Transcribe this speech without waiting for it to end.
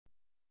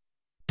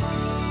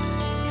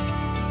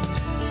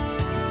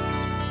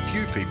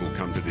people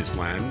come to this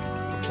land,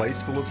 a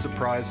place full of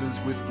surprises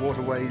with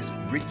waterways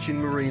rich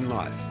in marine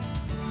life.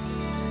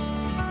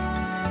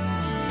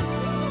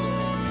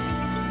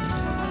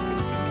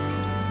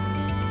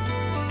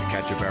 To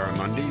catch a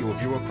barramundi or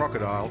view a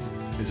crocodile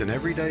is an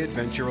everyday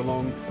adventure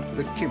along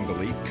the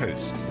Kimberley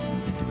coast.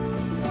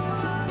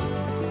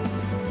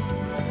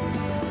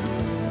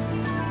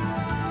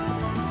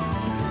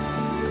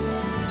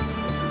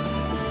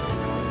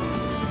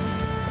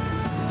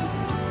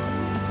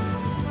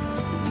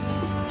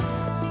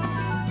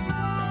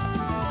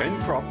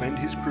 Cropp and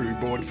his crew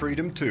board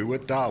Freedom 2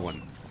 at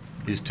Darwin.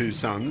 His two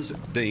sons,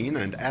 Dean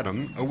and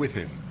Adam, are with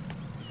him.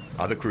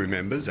 Other crew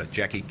members are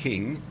Jackie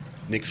King,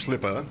 Nick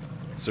Schlipper,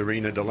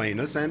 Serena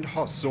Delanus and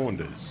Hoss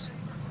Saunders.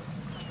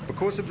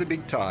 Because of the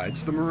big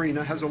tides, the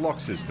marina has a lock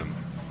system.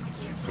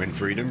 When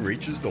Freedom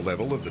reaches the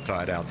level of the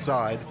tide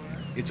outside,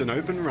 it's an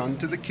open run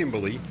to the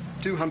Kimberley,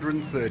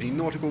 230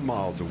 nautical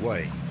miles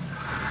away.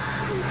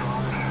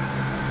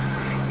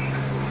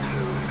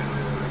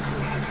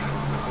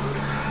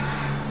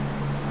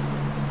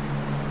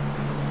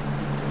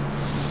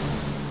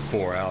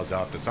 4 hours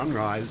after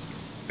sunrise,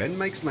 Ben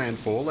makes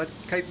landfall at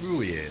Cape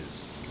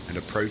Rouliers and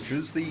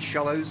approaches the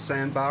shallow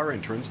sandbar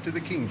entrance to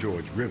the King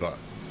George River.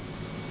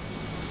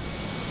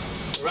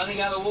 We're running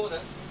out of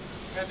water.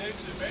 How deep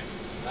is it, Ben?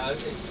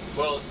 It's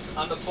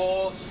under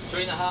 4,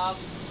 3.5.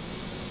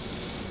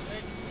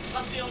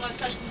 Must be almost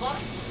touching the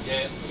bottom.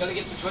 Yeah, we've got to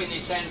get between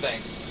these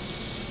sandbanks.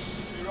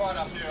 You're right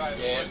up here, eh?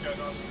 Yeah, Go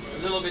nice and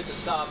a little bit to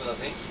starboard, I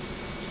think.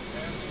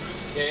 Yeah, that's good.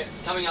 Yeah,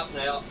 coming up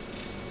now.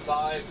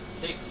 5,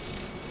 6.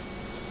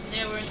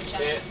 Now we're in the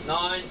channel.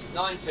 Yeah,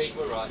 9 feet,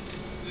 we're right.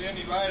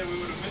 Any later we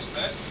would have missed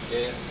that.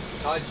 Yeah,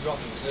 tide's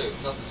dropping too,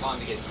 not the time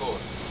to get caught.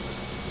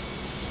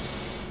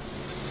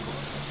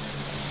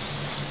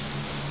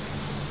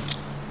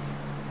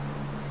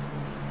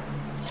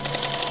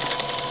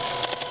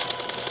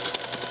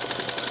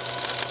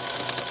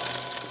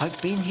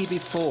 I've been here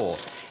before,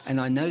 and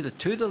I know that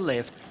to the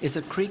left is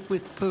a creek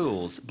with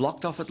pools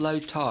blocked off at low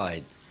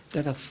tide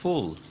that are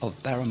full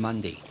of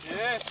barramundi.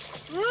 Yeah.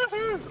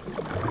 Woohoo!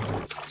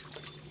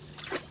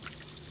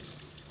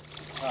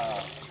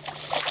 Wow.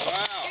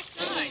 It's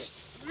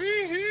nice.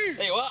 Woohoo!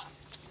 Hey, what?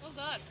 Well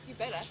done. You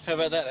better. How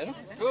about that, Adam?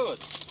 Good.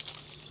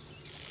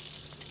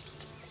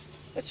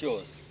 That's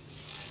yours.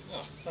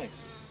 Oh, thanks.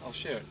 I'll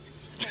share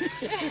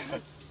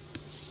it.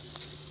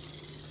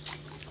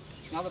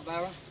 Another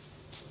barra?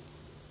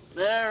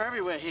 They're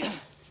everywhere here. Here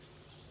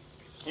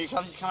he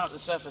comes, he's coming up to the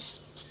surface.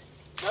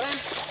 Got him?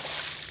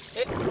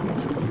 Yep.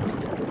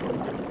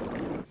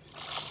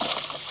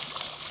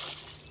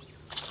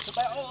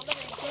 Oh, let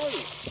me go.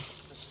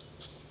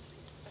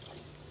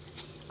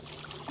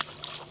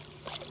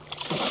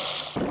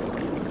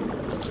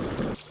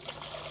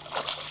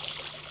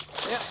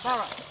 Yeah,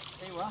 barra.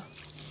 There you are.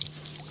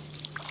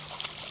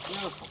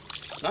 Beautiful.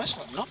 Nice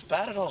one, not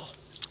bad at all.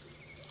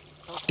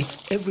 It's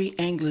every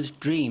angler's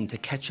dream to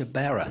catch a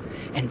barra,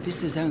 and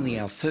this is only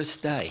our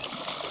first day.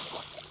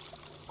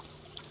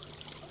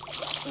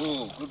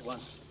 Oh, good one.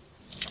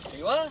 There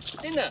you are,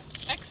 dinner.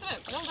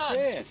 Excellent. Well done.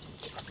 Yeah.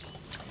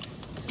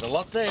 There's a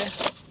lot there.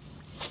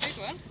 Big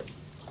one.